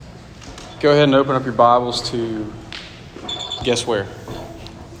Go ahead and open up your Bibles to, guess where?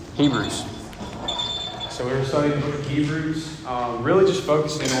 Hebrews. So we were studying the book of Hebrews, really just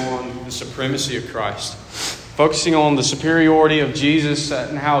focusing on the supremacy of Christ. Focusing on the superiority of Jesus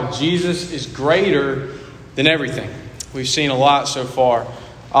and how Jesus is greater than everything. We've seen a lot so far.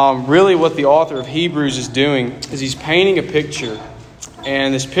 Really what the author of Hebrews is doing is he's painting a picture.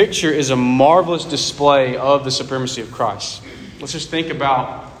 And this picture is a marvelous display of the supremacy of Christ. Let's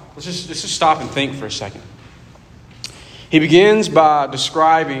just stop and think for a second. He begins by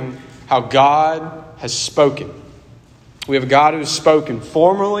describing how God has spoken. We have a God who has spoken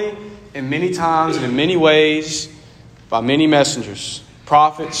formerly and many times and in many ways by many messengers,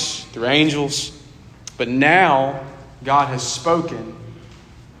 prophets, through angels. But now God has spoken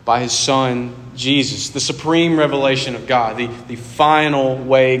by His Son, Jesus, the supreme revelation of God, the final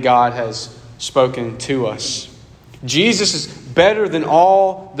way God has spoken to us. Jesus is better than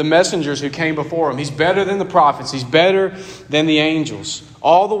all the messengers who came before Him. He's better than the prophets. He's better than the angels.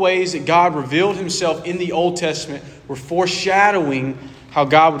 All the ways that God revealed Himself in the Old Testament were foreshadowing how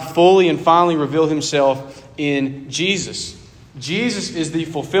God would fully and finally reveal Himself in Jesus. Jesus is the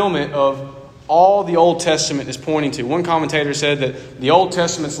fulfillment of all the Old Testament is pointing to. One commentator said that the Old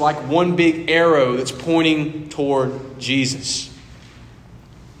Testament's like one big arrow that's pointing toward Jesus.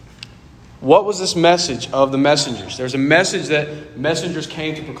 What was this message of the messengers? There's a message that messengers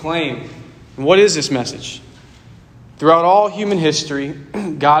came to proclaim. And what is this message? Throughout all human history,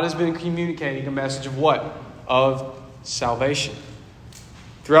 God has been communicating a message of what? Of salvation.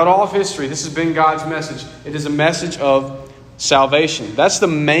 Throughout all of history, this has been God's message. It is a message of salvation. That's the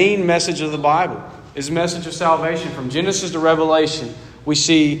main message of the Bible, is a message of salvation. From Genesis to Revelation, we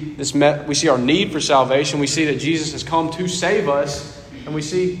see our need for salvation. We see that Jesus has come to save us. And we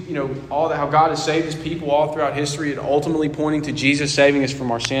see, all that, how God has saved His people all throughout history, and ultimately pointing to Jesus saving us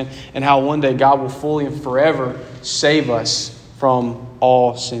from our sin, and how one day God will fully and forever save us from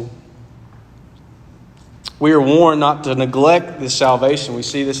all sin. We are warned not to neglect this salvation. We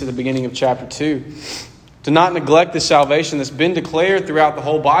see this at the beginning of chapter 2. To not neglect this salvation that's been declared throughout the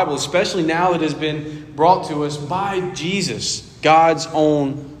whole Bible, especially now that it has been brought to us by Jesus, God's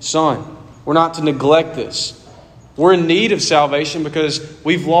own Son. We're not to neglect this. We're in need of salvation because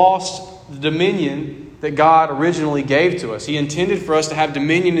we've lost the dominion that God originally gave to us. He intended for us to have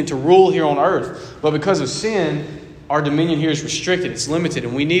dominion and to rule here on earth. But because of sin, our dominion here is restricted. It's limited.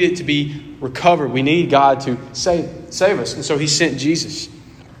 And we need it to be recovered. We need God to save us. And so He sent Jesus.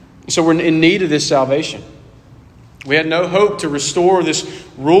 So we're in need of this salvation. We had no hope to restore this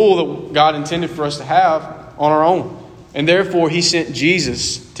rule that God intended for us to have on our own. And therefore, He sent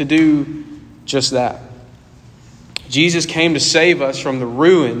Jesus to do just that. Jesus came to save us from the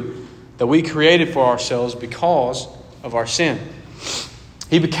ruin that we created for ourselves because of our sin.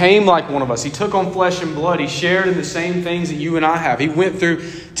 He became like one of us. He took on flesh and blood. He shared in the same things that you and I have. He went through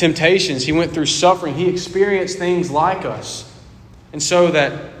temptations. He went through suffering. He experienced things like us. And so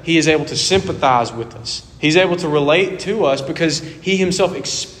that He is able to sympathize with us. He's able to relate to us because He Himself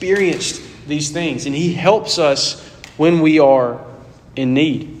experienced these things. And He helps us when we are in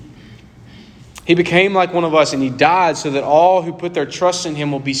need. He became like one of us, and He died so that all who put their trust in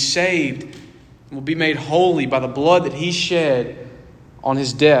Him will be saved and will be made holy by the blood that He shed on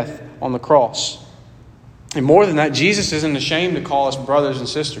His death on the cross. And more than that, Jesus isn't ashamed to call us brothers and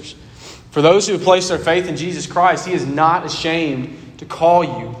sisters. For those who have placed their faith in Jesus Christ, He is not ashamed to call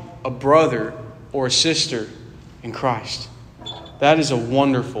you a brother or a sister in Christ. That is a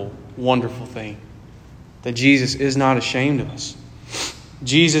wonderful, wonderful thing. That Jesus is not ashamed of us.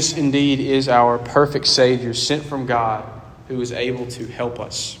 Jesus indeed is our perfect Savior, sent from God, who is able to help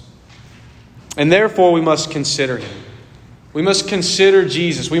us. And therefore we must consider Him. We must consider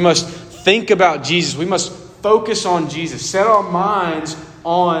Jesus. We must think about Jesus. We must focus on Jesus. Set our minds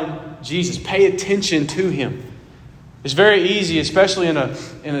on Jesus. Pay attention to Him. It's very easy, especially in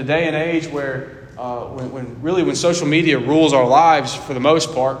a day and age where when social media rules our lives for the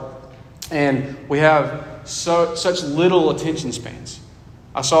most part, and we have such little attention spans.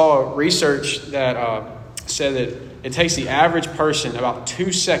 I saw research that said that it takes the average person about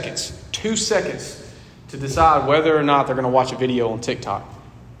 2 seconds to decide whether or not they're going to watch a video on TikTok.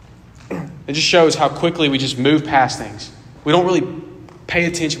 It just shows how quickly we just move past things. We don't really pay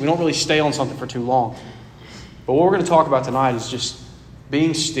attention. We don't really stay on something for too long. But what we're going to talk about tonight is just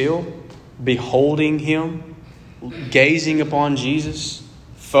being still, beholding Him, gazing upon Jesus,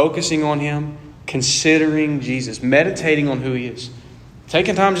 focusing on Him, considering Jesus, meditating on who He is.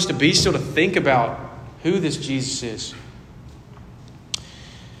 Taking time just to be still, to think about who this Jesus is.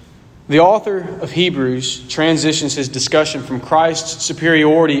 The author of Hebrews transitions his discussion from Christ's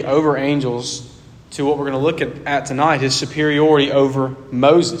superiority over angels to what we're going to look at tonight, his superiority over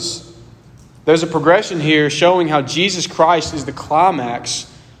Moses. There's a progression here showing how Jesus Christ is the climax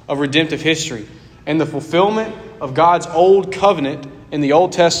of redemptive history and the fulfillment of God's old covenant in the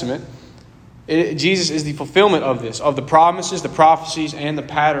Old Testament. Jesus is the fulfillment of this, of the promises, the prophecies, and the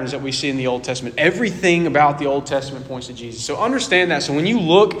patterns that we see in the Old Testament. Everything about the Old Testament points to Jesus. So understand that. So when you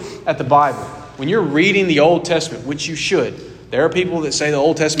look at the Bible, when you're reading the Old Testament, which you should, there are people that say the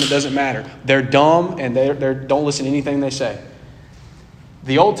Old Testament doesn't matter. They're dumb and they don't listen to anything they say.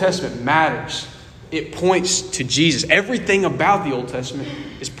 The Old Testament matters. It points to Jesus. Everything about the Old Testament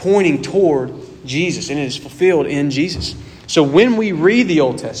is pointing toward Jesus, and it is fulfilled in Jesus. So when we read the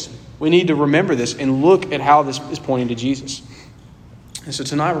Old Testament, we need to remember this and look at how this is pointing to Jesus. And so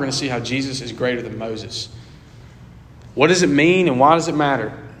tonight we're going to see how Jesus is greater than Moses. What does it mean and why does it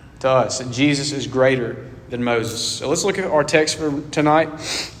matter to us that Jesus is greater than Moses? So let's look at our text for tonight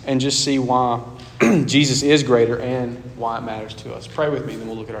and just see why Jesus is greater and why it matters to us. Pray with me, then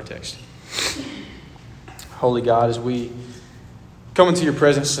we'll look at our text. Holy God, as we come into your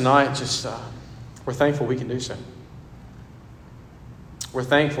presence tonight, we're thankful we can do so. We're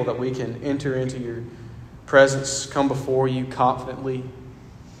thankful that we can enter into your presence, come before you confidently.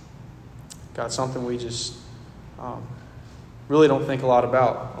 God, something we just really don't think a lot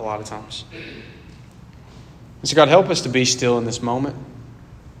about a lot of times. And so God, help us to be still in this moment.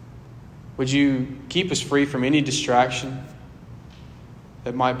 Would you keep us free from any distraction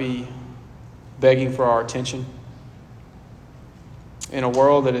that might be begging for our attention? In a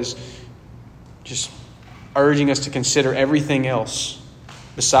world that is just urging us to consider everything else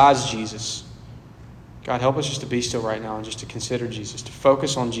besides Jesus, God, help us just to be still right now and just to consider Jesus, to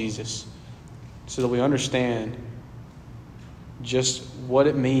focus on Jesus so that we understand just what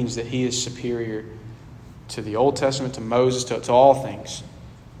it means that he is superior to the Old Testament, to Moses, to all things.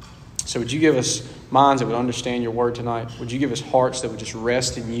 So would you give us minds that would understand your word tonight? Would you give us hearts that would just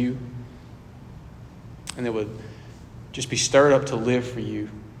rest in you and that would just be stirred up to live for you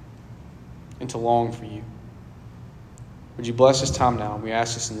and to long for you? Would you bless this time now? We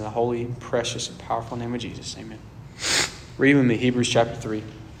ask this in the holy, precious, and powerful name of Jesus. Amen. Read with me Hebrews chapter 3.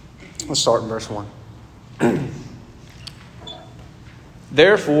 Let's start in verse 1.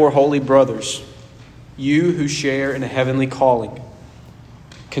 Therefore, holy brothers, you who share in a heavenly calling,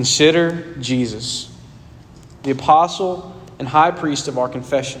 consider Jesus, the apostle and high priest of our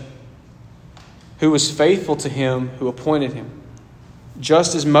confession, who was faithful to him who appointed him,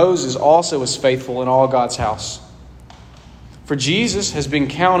 just as Moses also was faithful in all God's house. For Jesus has been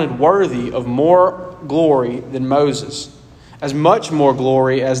counted worthy of more glory than Moses, as much more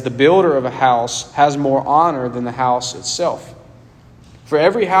glory as the builder of a house has more honor than the house itself. For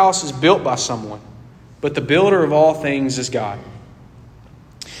every house is built by someone, but the builder of all things is God.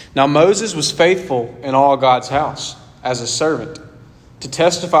 Now Moses was faithful in all God's house as a servant, to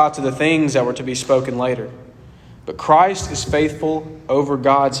testify to the things that were to be spoken later. But Christ is faithful over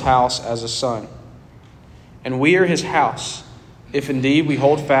God's house as a son. And we are his house, if indeed we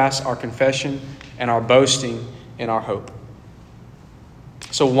hold fast our confession and our boasting in our hope.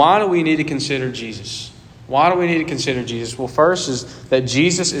 So why do we need to consider Jesus? Why do we need to consider Jesus? Well, first is that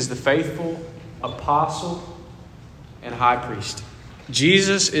Jesus is the faithful apostle and high priest.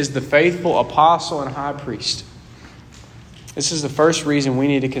 Jesus is the faithful apostle and high priest. This is the first reason we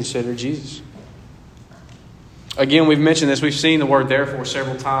need to consider Jesus. Again, we've mentioned this. We've seen the word therefore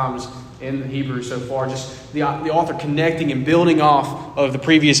several times in the Hebrew so far. Just the author connecting and building off of the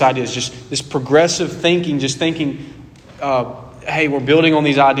previous ideas. Just this progressive thinking, just thinking, hey, we're building on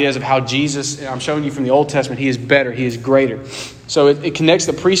these ideas of how Jesus, and I'm showing you from the Old Testament, he is better, he is greater. So it connects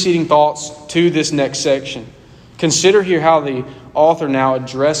the preceding thoughts to this next section. Consider here how the author now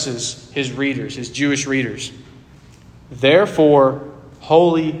addresses his readers, his Jewish readers. Therefore,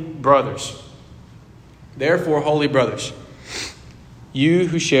 holy brothers. Therefore, holy brothers, you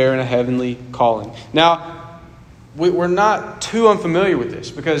who share in a heavenly calling. Now, we're not too unfamiliar with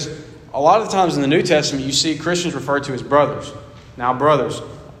this because a lot of the times in the New Testament, you see Christians referred to as brothers. Now, brothers,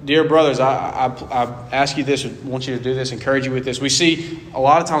 dear brothers, I ask you this, want you to do this, encourage you with this. We see a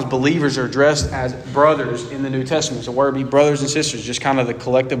lot of times believers are addressed as brothers in the New Testament. So, word be brothers and sisters, just kind of the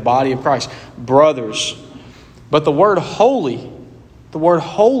collective body of Christ. Brothers. But the word holy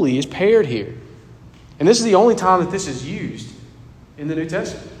is paired here. And this is the only time that this is used in the New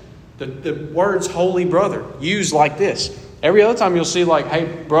Testament. The words holy brother used like this. Every other time you'll see like, hey,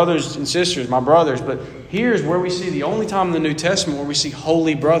 brothers and sisters, my brothers. But here's where we see the only time in the New Testament where we see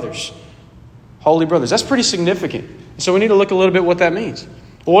holy brothers. Holy brothers. That's pretty significant. So we need to look a little bit what that means.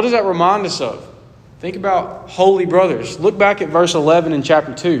 But what does that remind us of? Think about holy brothers. Look back at verse 11 in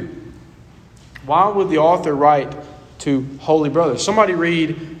chapter 2. Why would the author write to holy brothers? Somebody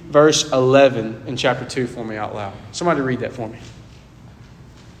read verse 11 in chapter 2 for me out loud. Somebody read that for me.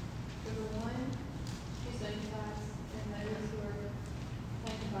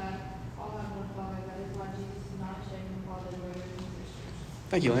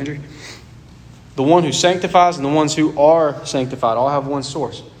 Thank you, Landry. The one who sanctifies and the ones who are sanctified all have one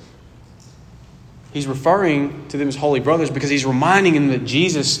source. He's referring to them as holy brothers because he's reminding them that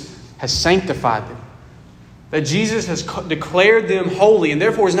Jesus has sanctified them. That Jesus has declared them holy and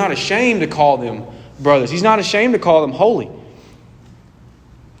therefore is not ashamed to call them brothers. He's not ashamed to call them holy.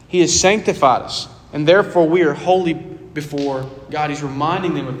 He has sanctified us and therefore we are holy before God. He's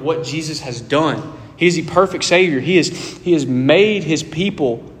reminding them of what Jesus has done. He is the perfect Savior. He has made His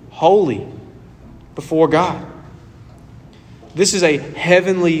people holy before God. This is a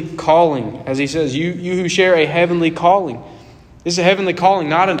heavenly calling, as he says, you who share a heavenly calling. This is a heavenly calling,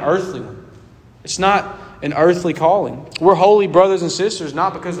 not an earthly one. It's not an earthly calling. We're holy brothers and sisters,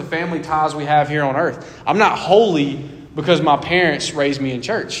 not because of the family ties we have here on earth. I'm not holy because my parents raised me in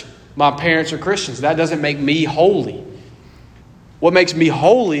church. My parents are Christians. That doesn't make me holy. What makes me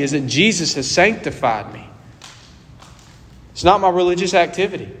holy is that Jesus has sanctified me. It's not my religious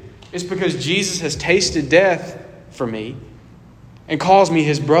activity. It's because Jesus has tasted death for me and calls me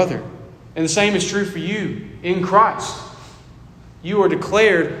His brother. And the same is true for you in Christ. You are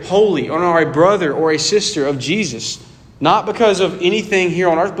declared holy or are a brother or a sister of Jesus, not because of anything here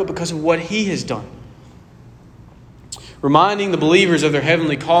on earth, but because of what He has done. Reminding the believers of their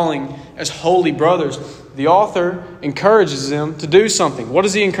heavenly calling as holy brothers, the author encourages them to do something. What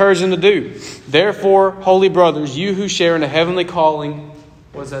does he encourage them to do? Therefore, holy brothers, you who share in a heavenly calling,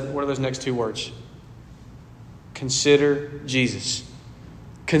 what is that? What are those next two words? Consider Jesus.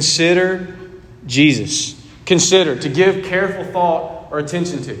 Consider Jesus. Consider, to give careful thought or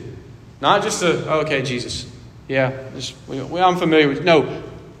attention to. Not just to, oh, okay, Jesus. Yeah, I'm familiar with. No,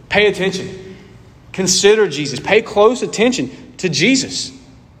 pay attention. Consider Jesus. Pay close attention to Jesus.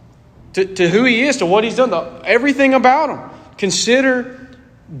 To who He is, to what He's done, everything about Him. Consider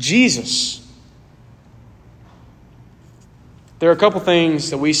Jesus. There are a couple things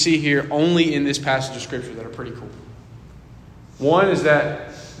that we see here only in this passage of Scripture that are pretty cool. One is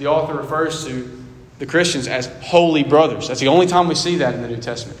that the author refers to the Christians as holy brothers. That's the only time we see that in the New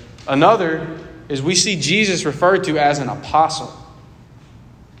Testament. Another is we see Jesus referred to as an apostle.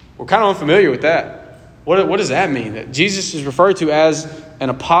 We're kind of unfamiliar with that. What does that mean? That Jesus is referred to as an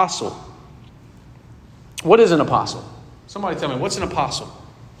apostle. What is an apostle? Somebody tell me, what's an apostle?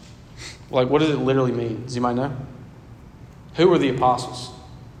 Like, what does it literally mean? Does anybody know? Who were the apostles?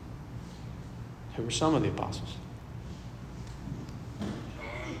 Who were some of the apostles?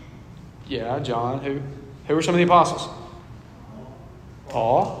 Yeah, John. Who were some of the apostles?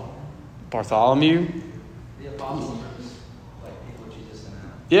 Paul, Bartholomew. The apostles are like people Jesus sent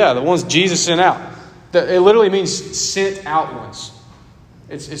out. Yeah, the ones Jesus sent out. It literally means sent out ones.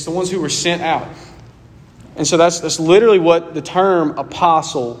 It's the ones who were sent out. And so that's literally what the term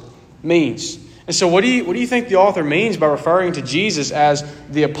apostle means. And so what do you think the author means by referring to Jesus as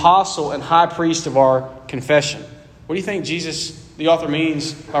the apostle and high priest of our confession? What do you think the author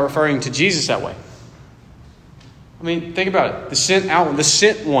means by referring to Jesus that way? I mean, think about it. The sent out one, the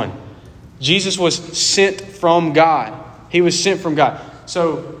sent one. Jesus was sent from God. He was sent from God.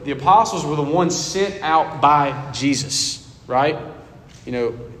 So the apostles were the ones sent out by Jesus, right? You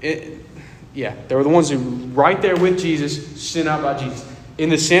know, they were the ones who right there with Jesus, sent out by Jesus. In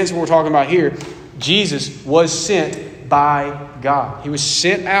the sense we're talking about here, Jesus was sent by God. He was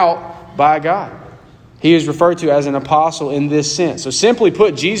sent out by God. He is referred to as an apostle in this sense. So simply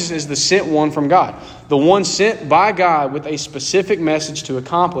put, Jesus is the sent one from God. The one sent by God with a specific message to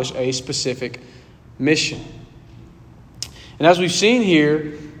accomplish a specific mission. And as we've seen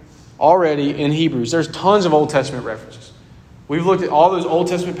here already in Hebrews, there's tons of Old Testament references. We've looked at all those Old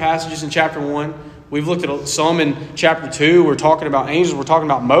Testament passages in chapter 1. We've looked at some in chapter 2. We're talking about angels. We're talking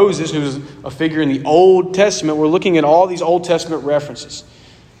about Moses, who's a figure in the Old Testament. We're looking at all these Old Testament references.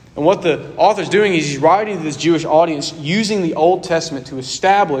 And what the author's doing is he's writing to this Jewish audience using the Old Testament to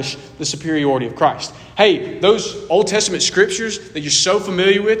establish the superiority of Christ. Hey, those Old Testament scriptures that you're so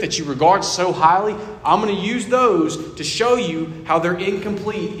familiar with, that you regard so highly, I'm going to use those to show you how they're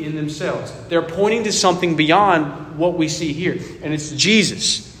incomplete in themselves. They're pointing to something beyond what we see here. And it's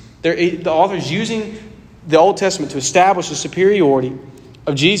Jesus. The author's using the Old Testament to establish the superiority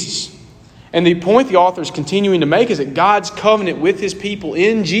of Jesus. And the point the author is continuing to make is that God's covenant with His people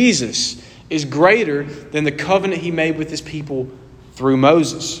in Jesus is greater than the covenant He made with His people through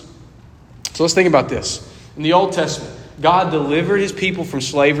Moses. So let's think about this. In the Old Testament, God delivered his people from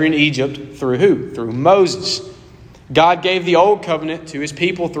slavery in Egypt through who? Through Moses. God gave the Old Covenant to his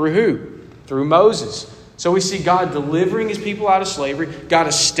people through who? Through Moses. So we see God delivering his people out of slavery, God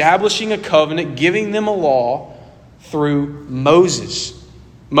establishing a covenant, giving them a law through Moses.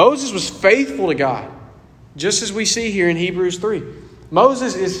 Moses was faithful to God, just as we see here in Hebrews 3.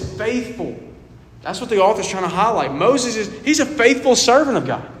 Moses is faithful. That's what the author's trying to highlight. He's a faithful servant of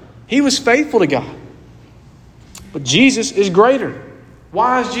God. He was faithful to God. But Jesus is greater.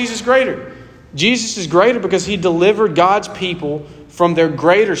 Why is Jesus greater? Jesus is greater because he delivered God's people from their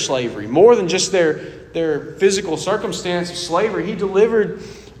greater slavery. More than just their physical circumstance of slavery. He delivered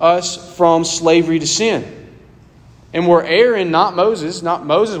us from slavery to sin. And where Aaron, not Moses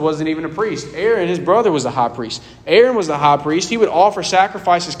wasn't even a priest. Aaron, his brother, was the high priest. Aaron was the high priest. He would offer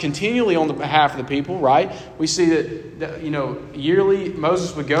sacrifices continually on the behalf of the people, right? We see that yearly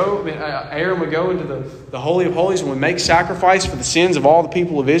Moses would go, Aaron would go into the Holy of Holies and would make sacrifice for the sins of all the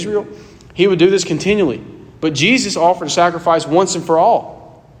people of Israel. He would do this continually. But Jesus offered a sacrifice once and for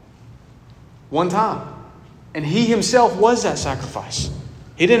all. One time. And he himself was that sacrifice.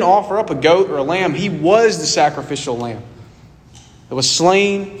 He didn't offer up a goat or a lamb. He was the sacrificial lamb that was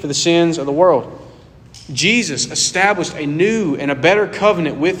slain for the sins of the world. Jesus established a new and a better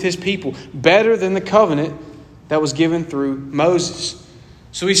covenant with his people, better than the covenant that was given through Moses.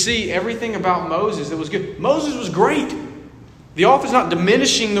 So we see everything about Moses that was good. Moses was great. The author's not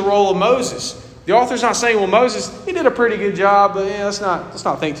diminishing the role of Moses. The author's not saying, well, Moses, he did a pretty good job, but let's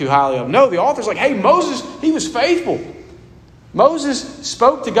not think too highly of him. No, the author's like, hey, Moses, he was faithful. Moses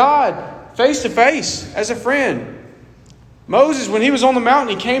spoke to God face to face as a friend. Moses, when he was on the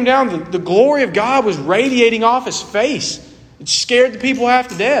mountain, he came down, the glory of God was radiating off his face. It scared the people half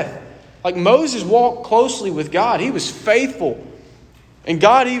to death. Like Moses walked closely with God. He was faithful. And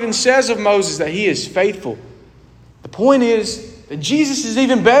God even says of Moses that he is faithful. The point is that Jesus is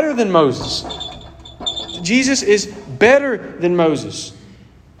even better than Moses. Jesus is better than Moses.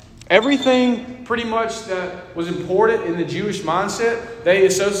 Everything pretty much that was important in the Jewish mindset, they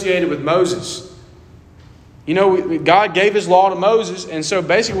associated with Moses. God gave his law to Moses, and so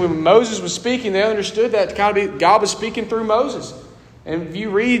basically when Moses was speaking, they understood that to kind of be God was speaking through Moses. And if you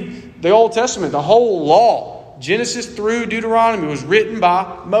read the Old Testament, the whole law, Genesis through Deuteronomy, was written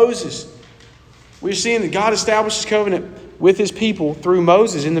by Moses. We're seeing that God established his covenant with his people through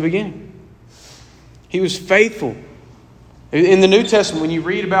Moses in the beginning. He was faithful. In the New Testament, when you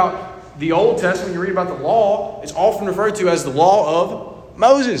read about the Old Testament, you read about the law, it's often referred to as the law of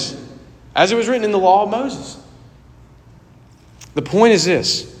Moses, as it was written in the law of Moses. The point is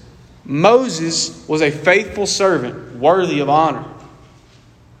this: Moses was a faithful servant, worthy of honor.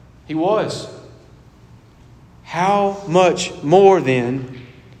 He was. How much more then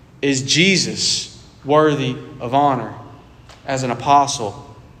is Jesus worthy of honor as an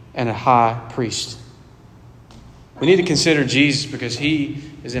apostle and a high priest? We need to consider Jesus because he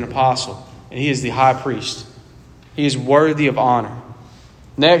is an apostle and he is the high priest. He is worthy of honor.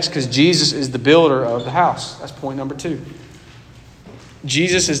 Next, because Jesus is the builder of the house. That's point number 2.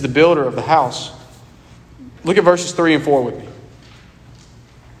 Jesus is the builder of the house. Look at verses 3 and 4 with me.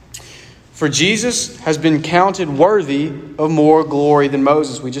 For Jesus has been counted worthy of more glory than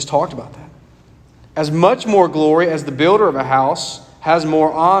Moses. We just talked about that. As much more glory as the builder of a house has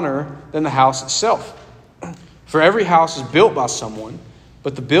more honor than the house itself. For every house is built by someone,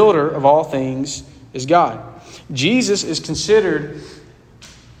 but the builder of all things is God. Jesus is considered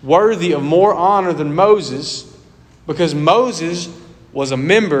worthy of more honor than Moses because Moses was a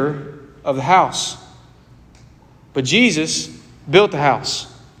member of the house. But Jesus built the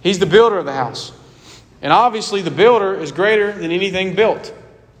house. He's the builder of the house. And obviously the builder is greater than anything built.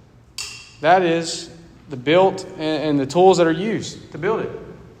 That is the built and the tools that are used to build it.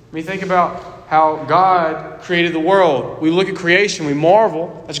 I mean, think about how God created the world. We look at creation, we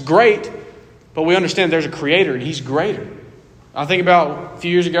marvel. That's great. But we understand there's a creator and he's greater. I think about a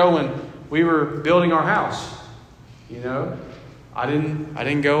few years ago when we were building our house. I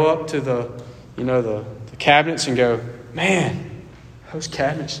didn't go up to the cabinets and go, man, those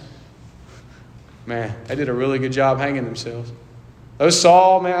cabinets, man, they did a really good job hanging themselves. That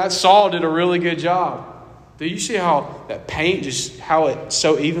saw did a really good job. Do you see how that paint, just how it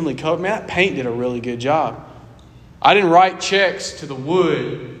so evenly covered? Man, that paint did a really good job. I didn't write checks to the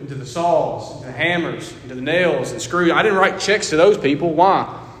wood, and to the saws, and to the hammers, and to the nails, and screws. I didn't write checks to those people.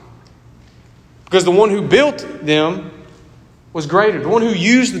 Why? Because the one who built them was greater. The one who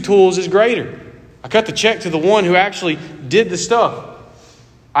used the tools is greater. I cut the check to the one who actually did the stuff.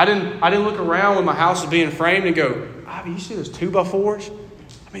 I didn't look around when my house was being framed and go, Ivy, you see those 2x4s?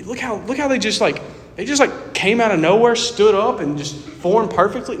 I mean, look how they just came out of nowhere, stood up, and just formed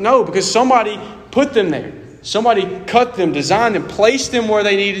perfectly. No, because somebody put them there. Somebody cut them, designed them, placed them where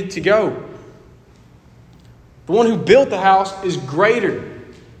they needed to go. The one who built the house is greater.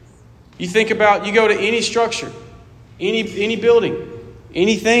 You think about, you go to any structure, any building,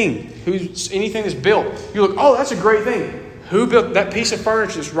 anything that's built. You look, oh, that's a great thing. Who built that piece of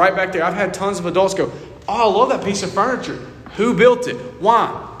furniture that's right back there? I've had tons of adults go, oh, I love that piece of furniture. Who built it?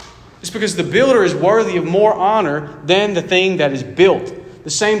 Why? It's because the builder is worthy of more honor than the thing that is built.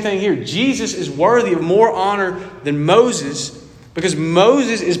 The same thing here. Jesus is worthy of more honor than Moses, because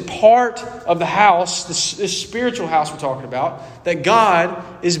Moses is part of the house, this spiritual house we're talking about, that God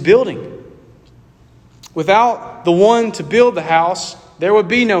is building. Without the one to build the house, there would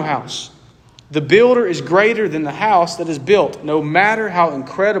be no house. The builder is greater than the house that is built, no matter how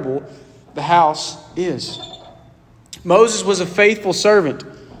incredible the house is. Moses was a faithful servant.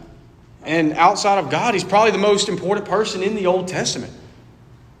 And outside of God, he's probably the most important person in the Old Testament.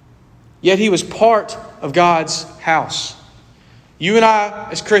 Yet he was part of God's house. You and I,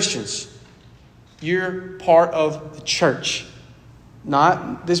 as Christians, you're part of the church.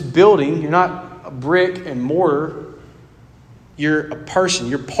 Not this building. You're not a brick and mortar. You're a person.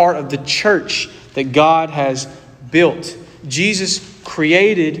 You're part of the church that God has built. Jesus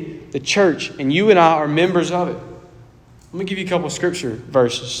created the church, and you and I are members of it. Let me give you a couple of scripture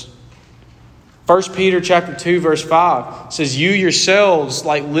verses. 1 Peter chapter 2, verse 5 says, you yourselves,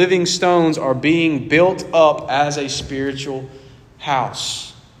 like living stones, are being built up as a spiritual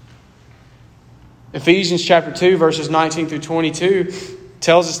house. Ephesians chapter 2, verses 19 through 22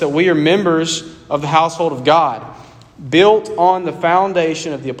 tells us that we are members of the household of God, built on the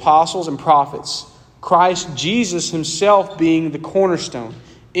foundation of the apostles and prophets, Christ Jesus himself being the cornerstone,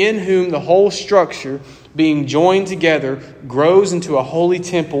 in whom the whole structure, being joined together, grows into a holy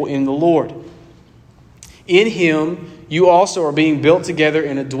temple in the Lord. In him, you also are being built together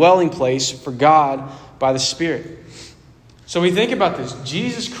in a dwelling place for God by the Spirit. So we think about this.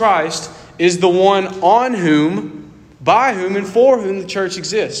 Jesus Christ is the one on whom, by whom, and for whom the church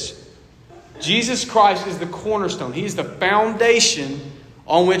exists. Jesus Christ is the cornerstone. He is the foundation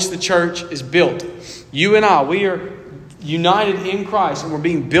on which the church is built. You and I, we are united in Christ, and we're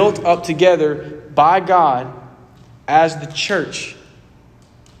being built up together by God as the church.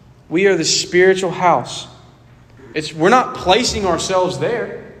 We are the spiritual house. We're not placing ourselves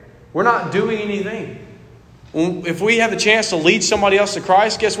there. We're not doing anything. If we have the chance to lead somebody else to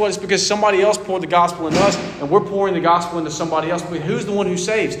Christ, guess what? It's because somebody else poured the gospel into us, and we're pouring the gospel into somebody else. But who's the one who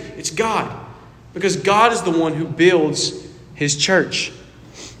saves? It's God. Because God is the one who builds his church.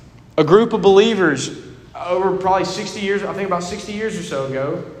 A group of believers over probably 60 years, I think about 60 years or so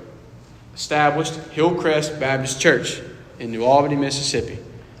ago, established Hillcrest Baptist Church in New Albany, Mississippi.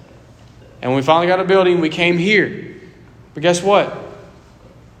 And when we finally got a building, we came here. But guess what?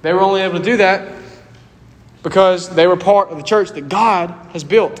 They were only able to do that because they were part of the church that God has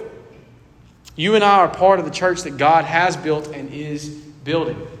built. You and I are part of the church that God has built and is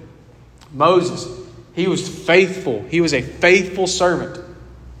building. Moses, he was faithful. He was a faithful servant.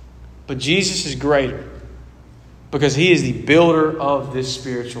 But Jesus is greater because he is the builder of this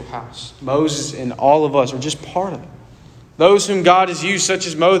spiritual house. Moses and all of us are just part of it. Those whom God has used, such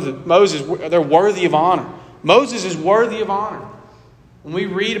as Moses, they're worthy of honor. Moses is worthy of honor. When we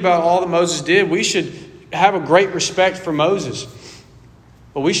read about all that Moses did, we should have a great respect for Moses.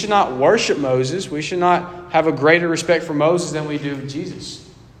 But we should not worship Moses. We should not have a greater respect for Moses than we do Jesus.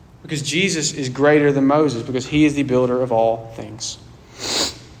 Because Jesus is greater than Moses, because he is the builder of all things.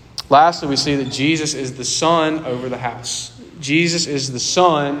 Lastly, we see that Jesus is the son over the house. Jesus is the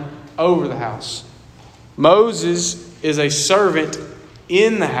son over the house. Moses is a servant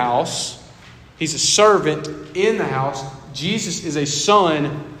in the house. He's a servant in the house. Jesus is a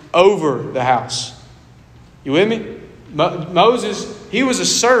son over the house. You with me? Moses, he was a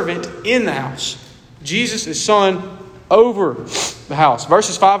servant in the house. Jesus is son over the house.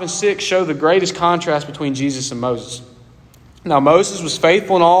 Verses 5 and 6 show the greatest contrast between Jesus and Moses. Now, Moses was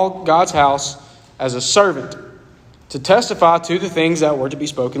faithful in all God's house as a servant to testify to the things that were to be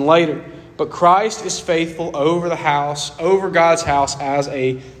spoken later. But Christ is faithful over the house, over God's house as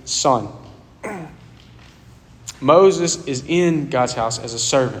a son. Moses is in God's house as a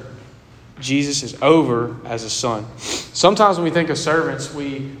servant. Jesus is over as a son. Sometimes when we think of servants,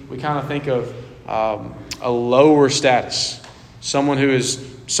 we kind of think of a lower status. Someone who is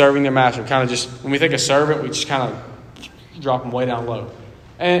serving their master. Kind of just, when we think of servant, we just kind of drop them way down low.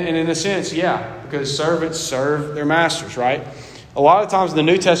 And in a sense, yeah, because servants serve their masters, right? A lot of times in the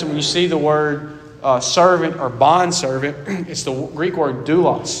New Testament, when you see the word servant or bondservant, it's the Greek word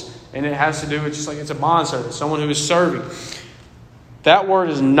doulos. And it has to do with just like it's a bondservant, someone who is serving. That word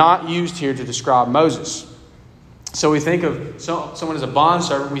is not used here to describe Moses. So we think of someone as a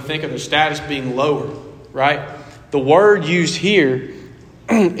bondservant, we think of their status being lower, right? The word used here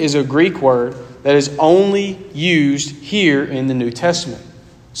is a Greek word that is only used here in the New Testament.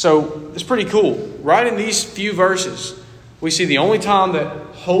 So it's pretty cool. Right in these few verses, we see the only time that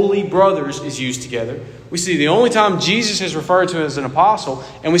holy brothers is used together. We see the only time Jesus is referred to as an apostle.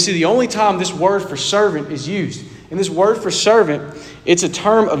 And we see the only time this word for servant is used. And this word for servant, it's a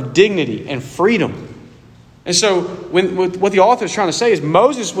term of dignity and freedom. And so what the author is trying to say is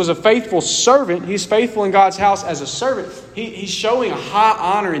Moses was a faithful servant. He's faithful in God's house as a servant. He's showing a high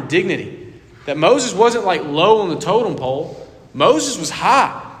honor and dignity. That Moses wasn't like low on the totem pole. Moses was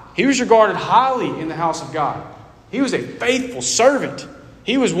high. He was regarded highly in the house of God. He was a faithful servant.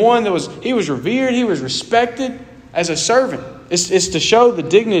 He was one that he was revered. He was respected as a servant. It's to show the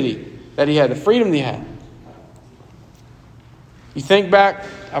dignity that he had, the freedom that he had. You think back,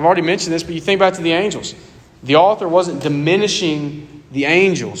 I've already mentioned this, but you think back to the angels. The author wasn't diminishing the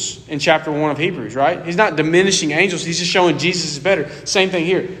angels in chapter 1 of Hebrews, right? He's not diminishing angels. He's just showing Jesus is better. Same thing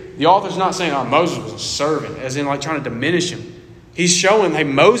here. The author's not saying, Moses was a servant, as in like trying to diminish him. He's showing, hey,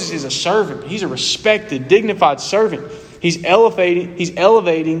 Moses is a servant. He's a respected, dignified servant. He's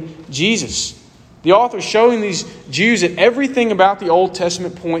elevating Jesus. The author is showing these Jews that everything about the Old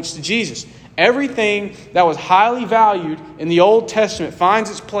Testament points to Jesus. Everything that was highly valued in the Old Testament finds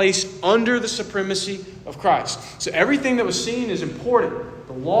its place under the supremacy of Christ. So everything that was seen as important,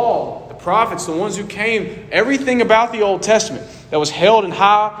 the law, the prophets, the ones who came, everything about the Old Testament that was held in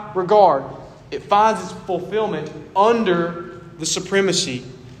high regard, it finds its fulfillment under the supremacy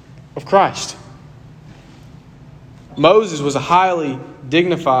of Christ. Moses was a highly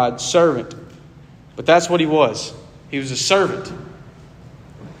dignified servant, but that's what he was. He was a servant.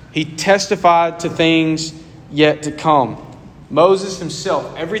 He testified to things yet to come. Moses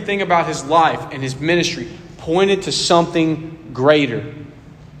himself, everything about his life and his ministry pointed to something greater.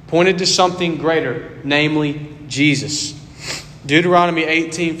 Pointed to something greater, namely Jesus. Deuteronomy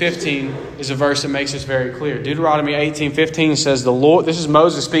 18:15 is a verse that makes this very clear. Deuteronomy 18:15 says, "The Lord," this is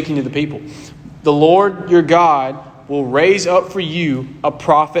Moses speaking to the people, "The Lord your God will raise up for you a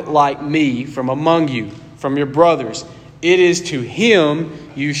prophet like me from among you, from your brothers. It is to him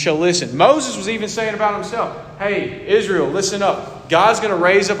you shall listen." Moses was even saying about himself, hey, Israel, listen up. God's going to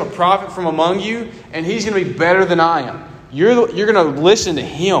raise up a prophet from among you, and he's going to be better than I am. You're going to listen to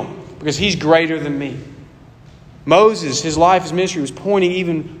him because he's greater than me. Moses, his life, his ministry was pointing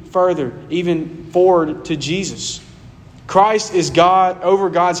even further, even forward to Jesus. Christ is God over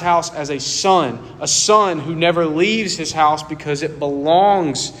God's house as a son who never leaves his house because it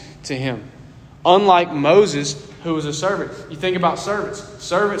belongs to him. Unlike Moses, who was a servant. You think about servants.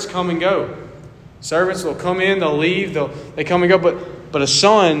 Servants come and go. Servants will come in, they'll leave, they come and go. But a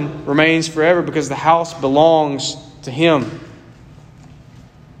son remains forever because the house belongs to him.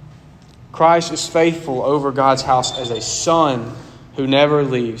 Christ is faithful over God's house as a son who never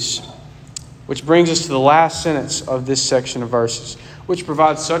leaves. Which brings us to the last sentence of this section of verses, which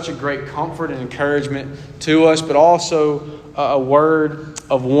provides such a great comfort and encouragement to us, but also a word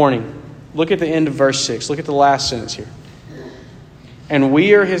of warning. Look at the end of verse 6. Look at the last sentence here. "And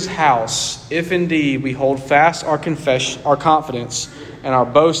we are his house, if indeed we hold fast our confidence and our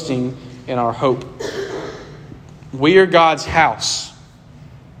boasting in our hope." We are God's house.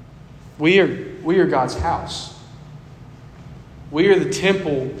 We are God's house. We are the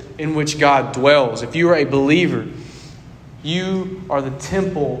temple in which God dwells. If you are a believer, you are the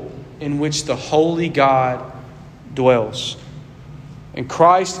temple in which the holy God dwells. And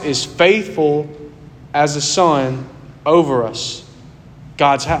Christ is faithful as a son over us,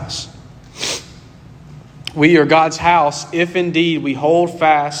 God's house. We are God's house if indeed we hold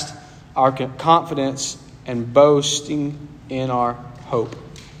fast our confidence and boasting in our hope.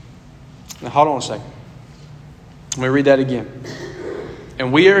 Now hold on a second. Let me read that again.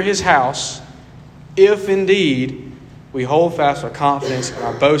 "And we are his house if indeed we hold fast our confidence and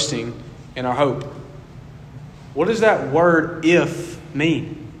our boasting in our hope." What does that word "if"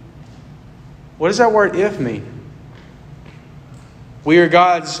 mean? What does that word "if" mean? We are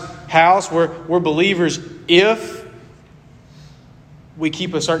God's house. We're believers if we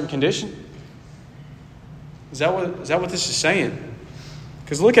keep a certain condition. Is that what this is saying?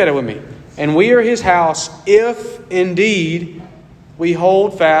 Because look at it with me. "And we are his house if indeed we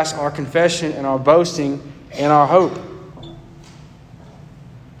hold fast our confession and our boasting in our hope."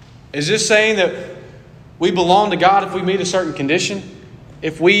 Is this saying that we belong to God if we meet a certain condition?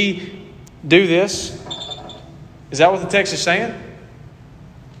 If we do this. Is that what the text is saying?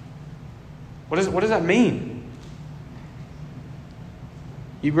 What does that mean?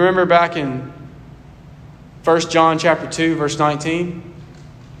 You remember back in 1 John chapter 2, verse 19?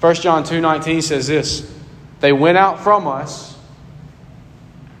 1 John 2:19 says this, "They went out from us,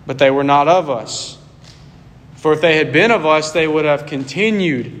 but they were not of us. For if they had been of us, they would have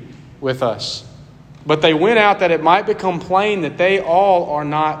continued with us. But they went out that it might become plain that they all are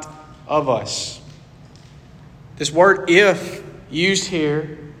not of us." This word "if" used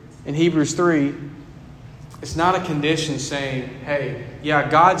here in Hebrews 3, it's not a condition saying, hey, yeah,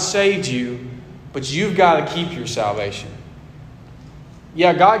 God saved you, but you've got to keep your salvation.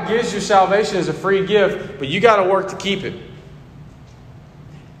 Yeah, God gives your salvation as a free gift, but you got to work to keep it.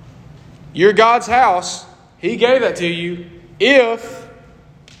 You're God's house. He gave that to you if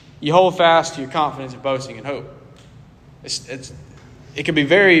you hold fast to your confidence and boasting and hope. It can be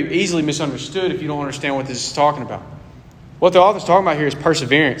very easily misunderstood if you don't understand what this is talking about. What the author's talking about here is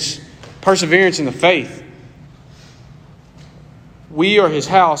perseverance. Perseverance in the faith. We are His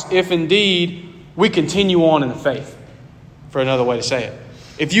house if indeed we continue on in the faith, for another way to say it.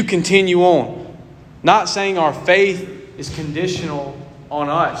 If you continue on, not saying our faith is conditional on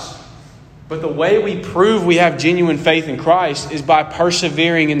us, but the way we prove we have genuine faith in Christ is by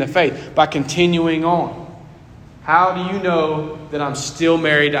persevering in the faith, by continuing on. How do you know that I'm still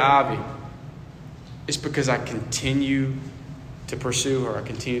married to Ivy? It's because I continue to pursue her. I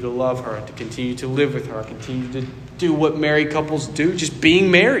continue to love her. I continue to live with her. I continue to do what married couples do, just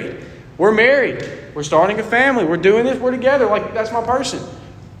being married. We're married. We're starting a family. We're doing this. We're together. Like, that's my person.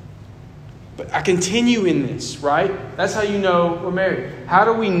 But I continue in this, right? That's how you know we're married. How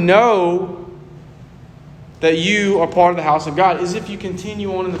do we know that you are part of the house of God? Is if you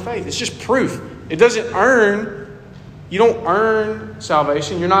continue on in the faith. It's just proof. It doesn't earn. You don't earn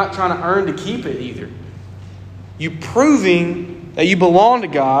salvation. You're not trying to earn to keep it either. You're proving that you belong to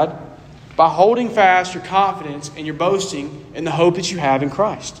God by holding fast your confidence and your boasting in the hope that you have in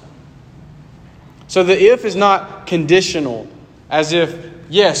Christ. So the if is not conditional, as if,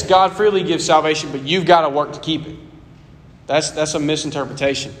 yes, God freely gives salvation, but you've got to work to keep it. That's a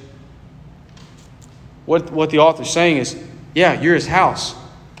misinterpretation. What the author's saying is, yeah, you're His house.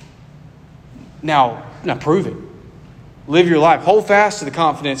 Now prove it. Live your life. Hold fast to the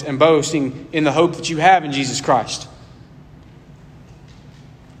confidence and boasting in the hope that you have in Jesus Christ.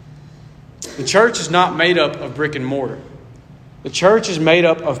 The church is not made up of brick and mortar. The church is made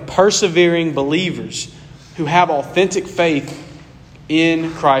up of persevering believers who have authentic faith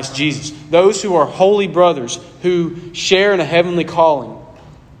in Christ Jesus. Those who are holy brothers who share in a heavenly calling.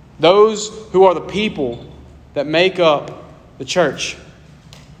 Those who are the people that make up the church.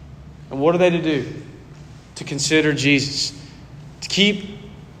 And what are they to do? To consider Jesus. To keep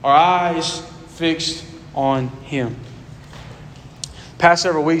our eyes fixed on Him. Past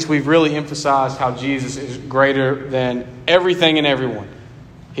several weeks, we've really emphasized how Jesus is greater than everything and everyone.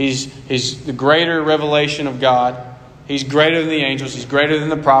 He's the greater revelation of God. He's greater than the angels. He's greater than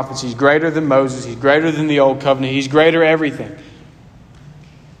the prophets. He's greater than Moses. He's greater than the old covenant. He's greater everything.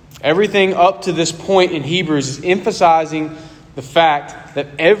 Everything up to this point in Hebrews is emphasizing the fact that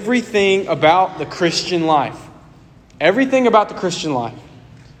everything about the Christian life,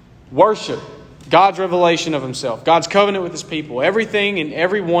 worship, God's revelation of Himself, God's covenant with His people, everything and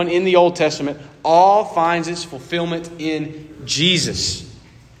everyone in the Old Testament all finds its fulfillment in Jesus.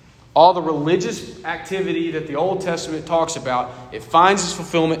 All the religious activity that the Old Testament talks about, it finds its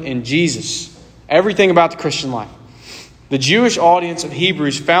fulfillment in Jesus. Everything about the Christian life. The Jewish audience of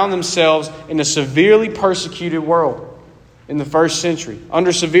Hebrews found themselves in a severely persecuted world in the first century,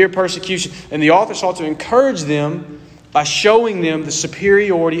 under severe persecution. And the author sought to encourage them by showing them the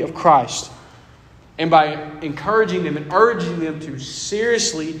superiority of Christ. And by encouraging them and urging them to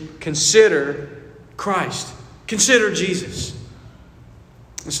seriously consider Christ. Consider Jesus.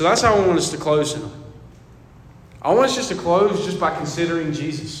 And so that's how I want us to close tonight. I want us just to close just by considering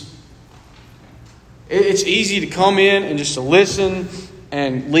Jesus. It's easy to come in and just to listen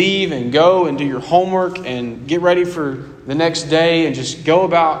and leave and go and do your homework and get ready for the next day and just go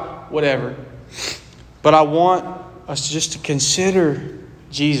about whatever. But I want us just to consider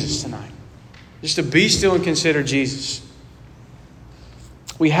Jesus tonight. Just to be still and consider Jesus.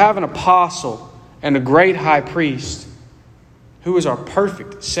 We have an apostle and a great high priest who is our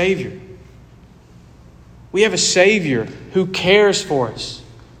perfect Savior. We have a Savior who cares for us,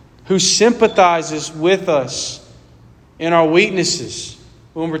 who sympathizes with us in our weaknesses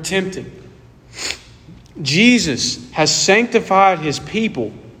when we're tempted. Jesus has sanctified His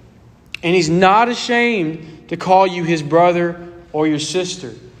people, and He's not ashamed to call you His brother or your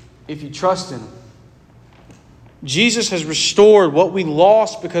sister. if you trust in Him. Jesus has restored what we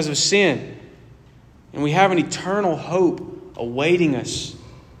lost because of sin. And we have an eternal hope awaiting us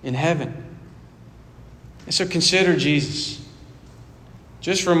in heaven. And so consider Jesus.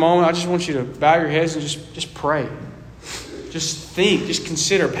 Just for a moment, I just want you to bow your heads and just pray. Just think, just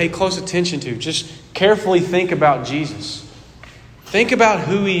consider, pay close attention to. Just carefully think about Jesus. Think about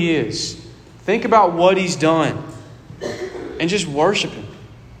who He is. Think about what He's done. And just worship Him.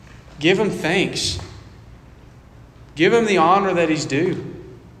 Give Him thanks. Give Him the honor that He's due.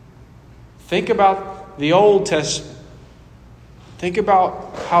 Think about the Old Testament. Think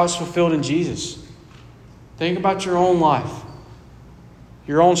about how it's fulfilled in Jesus. Think about your own life.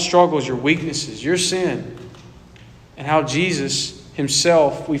 Your own struggles, your weaknesses, your sin. And how Jesus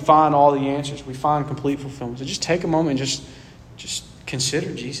Himself, we find all the answers. We find complete fulfillment. So just take a moment and just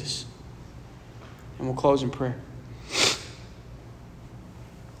consider Jesus. And we'll close in prayer.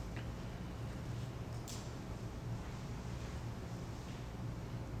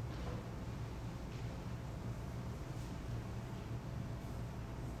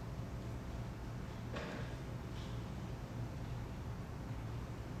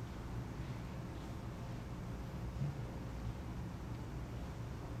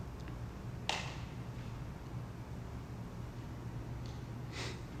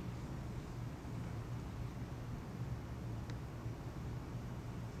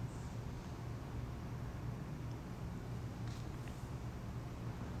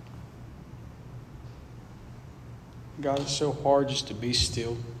 God, it's so hard just to be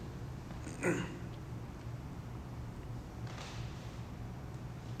still.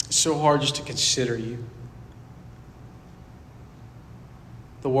 It's so hard just to consider You.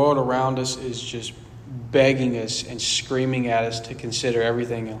 The world around us is just begging us and screaming at us to consider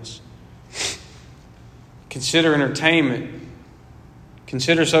everything else. Consider entertainment.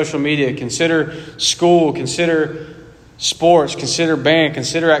 Consider social media. Consider school. Consider sports, consider band,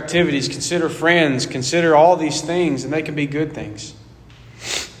 consider activities, consider friends, consider all these things, and they can be good things.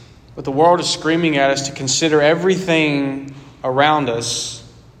 But the world is screaming at us to consider everything around us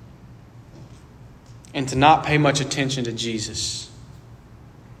and to not pay much attention to Jesus.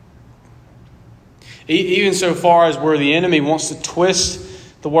 Even so far as where the enemy wants to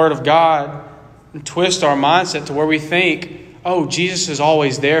twist the Word of God and twist our mindset to where we think, oh, Jesus is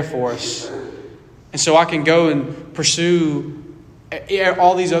always there for us. And so I can go and pursue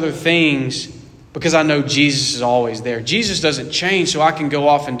all these other things because I know Jesus is always there. Jesus doesn't change, so I can go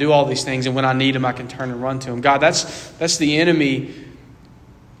off and do all these things. And when I need Him, I can turn and run to Him. God, that's the enemy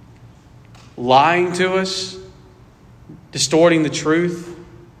lying to us, distorting the truth,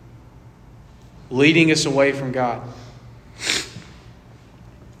 leading us away from God.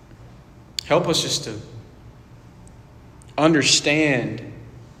 Help us just to understand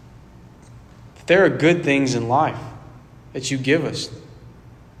there are good things in life that You give us.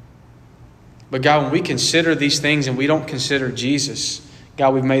 But God, when we consider these things and we don't consider Jesus,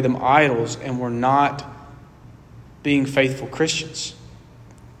 God, we've made them idols and we're not being faithful Christians.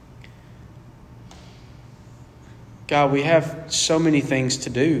 God, we have so many things to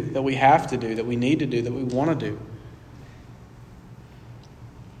do, that we have to do, that we need to do, that we want to do.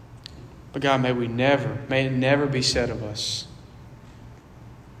 But God, may it never be said of us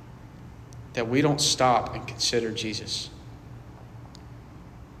that we don't stop and consider Jesus.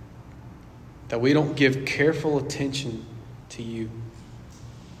 That we don't give careful attention to You.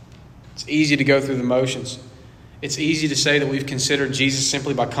 It's easy to go through the motions. It's easy to say that we've considered Jesus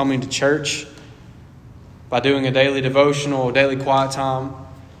simply by coming to church, by doing a daily devotional or daily quiet time.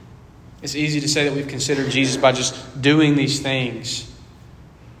 It's easy to say that we've considered Jesus by just doing these things.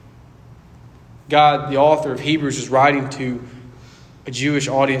 God, the author of Hebrews, is writing to a Jewish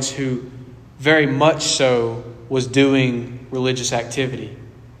audience who very much so was doing religious activity.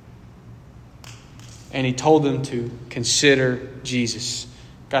 And he told them to consider Jesus.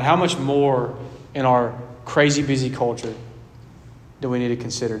 God, how much more in our crazy busy culture do we need to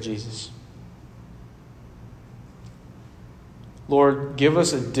consider Jesus? Lord, give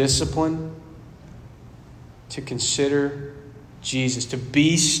us a discipline to consider Jesus, to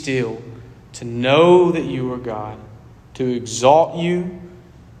be still, to know that You are God, to exalt You,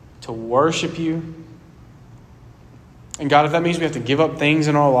 to worship You. And God, if that means we have to give up things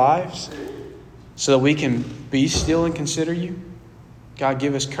in our lives so that we can be still and consider You, God,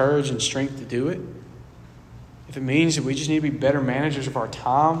 give us courage and strength to do it. If it means that we just need to be better managers of our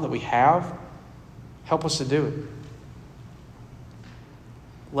time that we have, help us to do it.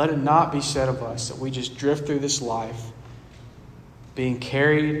 Let it not be said of us that we just drift through this life being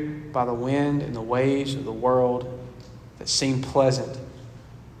carried by the wind and the waves of the world that seem pleasant,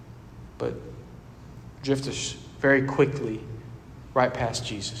 but drift us very quickly right past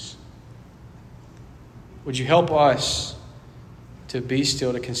Jesus. Would you help us to be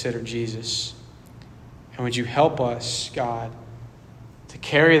still to consider Jesus? And would you help us, God, to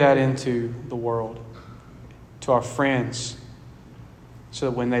carry that into the world, to our friends, so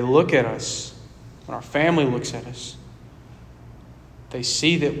that when they look at us, when our family looks at us, they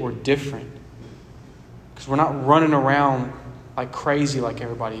see that we're different. Because we're not running around like crazy like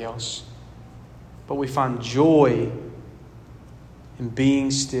everybody else. But we find joy in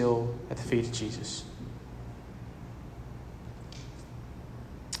being still at the feet of Jesus.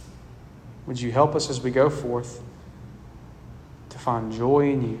 Would you help us as we go forth to find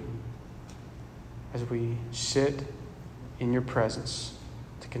joy in you as we sit in your presence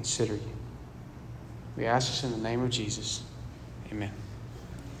to consider you? We ask this in the name of Jesus. Amen.